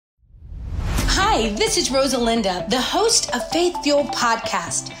Hi, this is Rosalinda, the host of Faith Fuel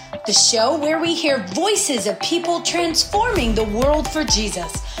Podcast, the show where we hear voices of people transforming the world for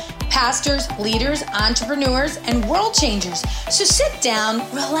Jesus. Pastors, leaders, entrepreneurs, and world changers. So sit down,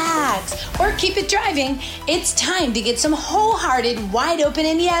 relax, or keep it driving. It's time to get some wholehearted, wide open,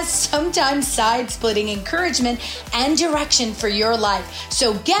 and yes, sometimes side-splitting encouragement and direction for your life.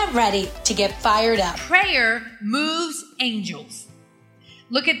 So get ready to get fired up. Prayer moves angels.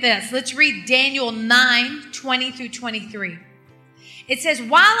 Look at this. Let's read Daniel 9:20 through 23. It says,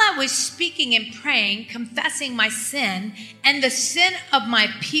 while I was speaking and praying, confessing my sin and the sin of my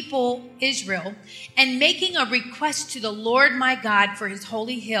people Israel, and making a request to the Lord my God for his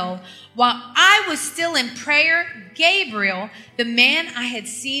holy hill, while I was still in prayer, Gabriel, the man I had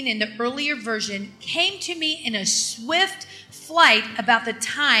seen in the earlier version, came to me in a swift flight about the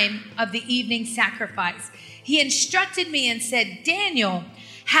time of the evening sacrifice. He instructed me and said, Daniel,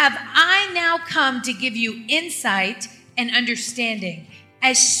 have I now come to give you insight and understanding?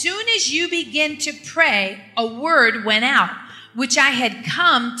 As soon as you begin to pray, a word went out, which I had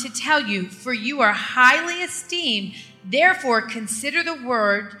come to tell you, for you are highly esteemed. Therefore, consider the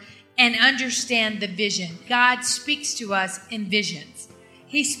word and understand the vision. God speaks to us in visions.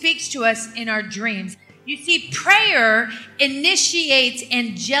 He speaks to us in our dreams. You see, prayer initiates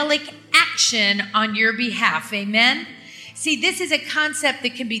angelic action on your behalf. Amen? See, this is a concept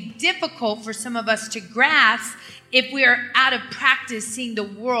that can be difficult for some of us to grasp if we are out of practice seeing the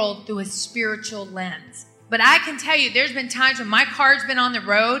world through a spiritual lens. But I can tell you, there's been times when my car's been on the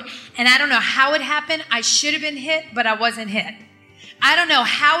road, and I don't know how it happened. I should have been hit, but I wasn't hit. I don't know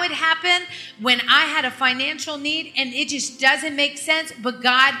how it happened when I had a financial need, and it just doesn't make sense, but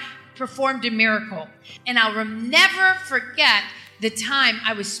God performed a miracle. And I'll never forget the time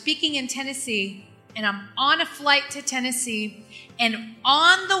I was speaking in Tennessee, and I'm on a flight to Tennessee, and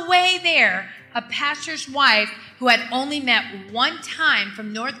on the way there, a pastor's wife who had only met one time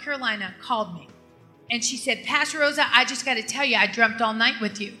from North Carolina called me. And she said, Pastor Rosa, I just got to tell you, I dreamt all night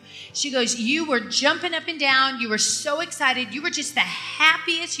with you. She goes, you were jumping up and down. You were so excited. You were just the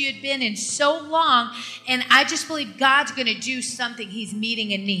happiest you had been in so long. And I just believe God's going to do something. He's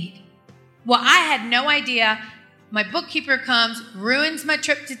meeting a need. Well, I had no idea. My bookkeeper comes, ruins my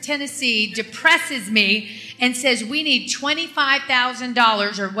trip to Tennessee, depresses me, and says we need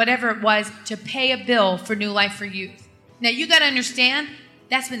 $25,000 or whatever it was to pay a bill for New Life for Youth. Now, you got to understand,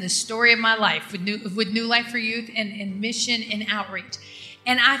 that's been the story of my life with New Life for Youth and mission and outreach.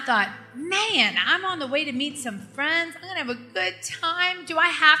 And I thought, man, I'm on the way to meet some friends. I'm going to have a good time. Do I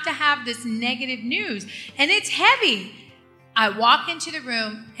have to have this negative news? And it's heavy. I walk into the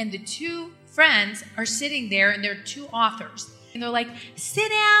room, and the two friends are sitting there, and they're two authors. And they're like, sit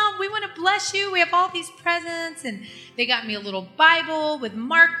down. We want to bless you. We have all these presents. And they got me a little Bible with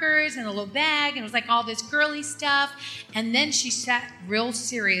markers and a little bag. And it was like all this girly stuff. And then she sat real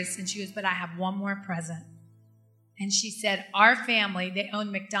serious, and she goes, but I have one more present. And she said, our family, they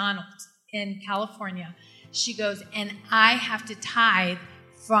own McDonald's in California. She goes, and I have to tithe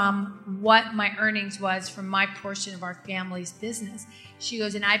from what my earnings was from my portion of our family's business. She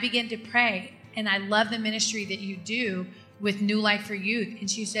goes, and I began to pray, and I love the ministry that you do with New Life for Youth. And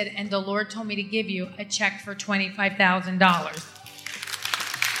she said, and the Lord told me to give you a check for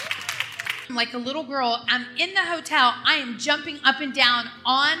 $25,000. Like a little girl, I'm in the hotel. I am jumping up and down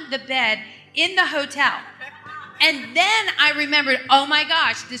on the bed in the hotel. And then I remembered, oh my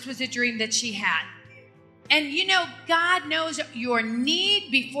gosh, this was a dream that she had. And you know, God knows your need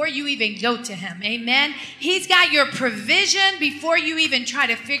before you even go to him. Amen. He's got your provision before you even try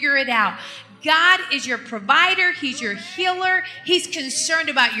to figure it out. God is your provider. He's your healer. He's concerned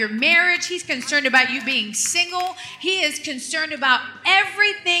about your marriage. He's concerned about you being single. He is concerned about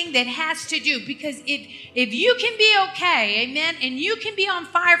everything that has to do. Because if you can be okay, amen, and you can be on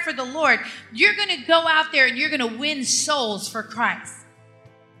fire for the Lord, you're going to go out there and you're going to win souls for Christ.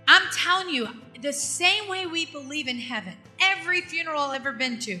 I'm telling you, the same way we believe in heaven, every funeral I've ever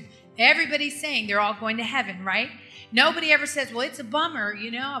been to, everybody's saying they're all going to heaven, right? Nobody ever says, well, it's a bummer,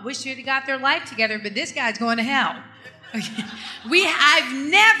 I wish you'd have got their life together, but this guy's going to hell. I've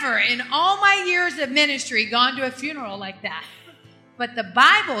never, in all my years of ministry, gone to a funeral like that. But the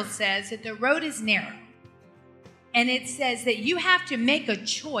Bible says that the road is narrow. And it says that you have to make a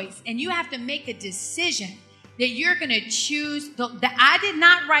choice, and you have to make a decision that you're going to choose. I did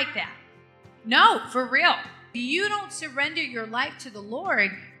not write that. No, for real. If you don't surrender your life to the Lord,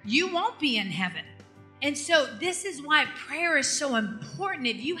 you won't be in heaven. And so this is why prayer is so important.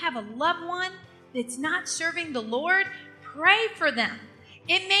 If you have a loved one that's not serving the Lord, pray for them.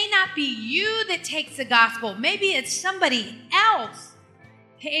 It may not be you that takes the gospel. Maybe it's somebody else.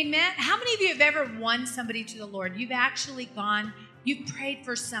 Amen. How many of you have ever won somebody to the Lord? You've actually gone, you've prayed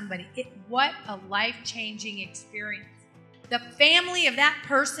for somebody. What a life-changing experience. The family of that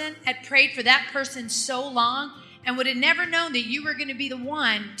person had prayed for that person so long and would have never known that you were going to be the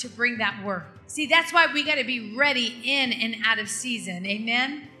one to bring that word. See, that's why we got to be ready in and out of season.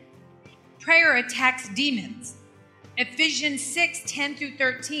 Amen. Prayer attacks demons. Ephesians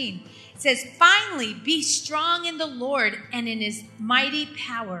 6:10-13 says, finally, be strong in the Lord and in his mighty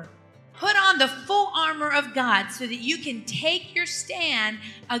power. Put on the full armor of God so that you can take your stand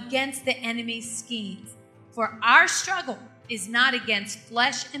against the enemy's schemes. For our struggle is not against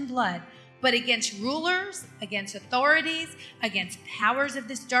flesh and blood, but against rulers, against authorities, against powers of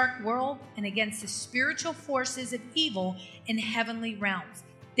this dark world, and against the spiritual forces of evil in heavenly realms.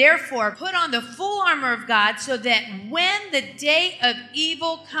 Therefore, put on the full armor of God so that when the day of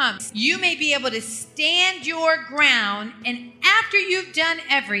evil comes, you may be able to stand your ground, and after you've done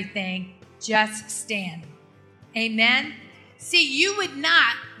everything, just stand. Amen? See, you would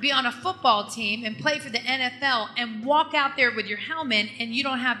not be on a football team and play for the NFL and walk out there with your helmet and you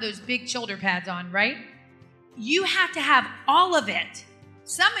don't have those big shoulder pads on, right? You have to have all of it.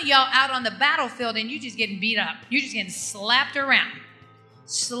 Some of y'all out on the battlefield and you just getting beat up. You're just getting slapped around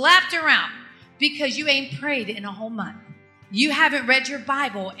because you ain't prayed in a whole month. You haven't read your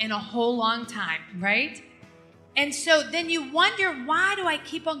Bible in a whole long time, right? And so then you wonder, why do I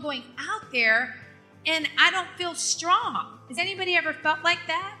keep on going out there and I don't feel strong? Has anybody ever felt like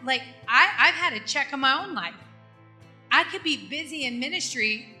that? Like, I've had to check on my own life. I could be busy in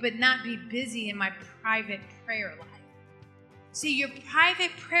ministry, but not be busy in my private prayer life. See, your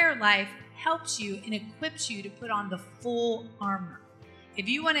private prayer life helps you and equips you to put on the full armor. If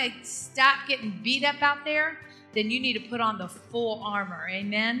you want to stop getting beat up out there, then you need to put on the full armor.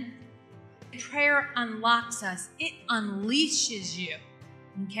 Amen? Prayer unlocks us. It unleashes you.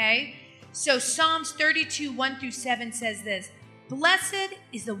 Okay? So Psalms 32:1-7 says this, blessed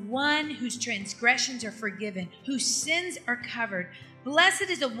is the one whose transgressions are forgiven, whose sins are covered. Blessed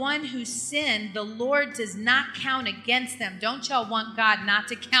is the one whose sin the Lord does not count against them. Don't y'all want God not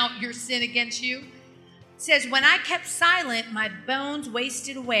to count your sin against you? It says, when I kept silent, my bones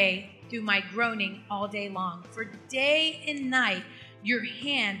wasted away through my groaning all day long. For day and night, your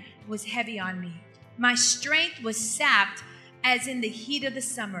hand was heavy on me. My strength was sapped as in the heat of the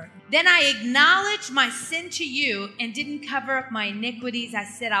summer. Then I acknowledged my sin to you and didn't cover up my iniquities. I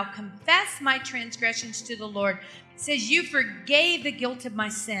said, I'll confess my transgressions to the Lord. It says, you forgave the guilt of my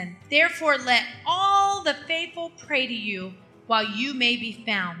sin. Therefore, let all the faithful pray to you while you may be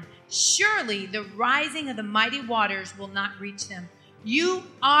found. Surely the rising of the mighty waters will not reach them. You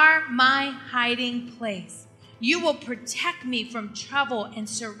are my hiding place. You will protect me from trouble and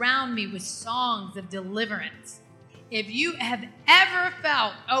surround me with songs of deliverance. If you have ever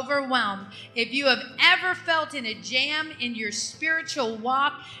felt overwhelmed, if you have ever felt in a jam in your spiritual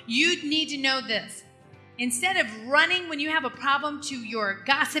walk, you need to know this. Instead of running when you have a problem to your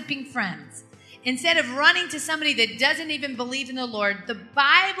gossiping friends, instead of running to somebody that doesn't even believe in the Lord, the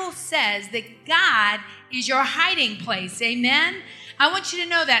Bible says that God is your hiding place. Amen? I want you to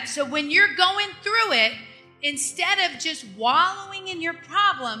know that. So when you're going through it, instead of just wallowing in your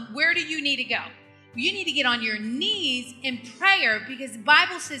problem, where do you need to go? You need to get on your knees in prayer, because the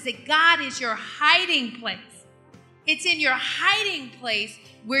Bible says that God is your hiding place. It's in your hiding place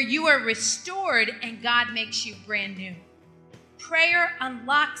where you are restored and God makes you brand new. Prayer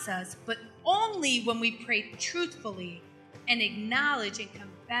unlocks us, but only when we pray truthfully and acknowledge and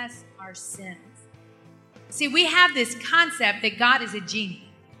confess our sins. See, we have this concept that God is a genie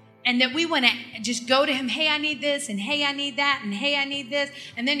and that we want to just go to him, hey, I need this, and hey, I need that, and hey, I need this,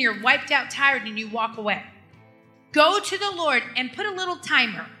 and then you're wiped out, tired, and you walk away. Go to the Lord and put a little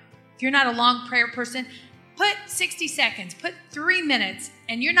timer. If you're not a long prayer person, put 60 seconds, put 3 minutes,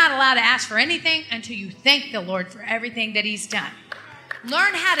 and you're not allowed to ask for anything until you thank the Lord for everything that he's done.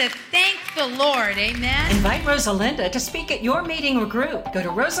 Learn how to thank the Lord. Amen. Invite Rosalinda to speak at your meeting or group. Go to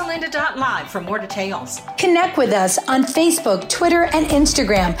rosalinda.live for more details. Connect with us on Facebook, Twitter, and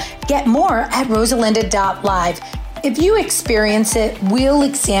Instagram. Get more at rosalinda.live. If you experience it, we'll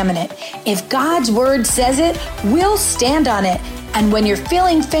examine it. If God's word says it, we'll stand on it. And when you're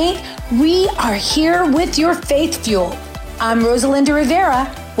feeling faint, we are here with your faith fuel. I'm Rosalinda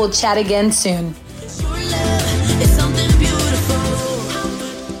Rivera. We'll chat again soon.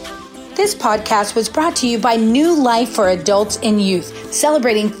 This podcast was brought to you by New Life for Adults and Youth,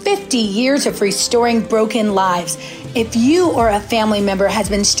 celebrating 50 years of restoring broken lives. If you or a family member has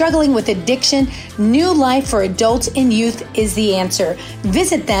been struggling with addiction, New Life for Adults and Youth is the answer.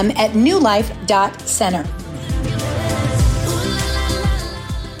 Visit them at newlife.center.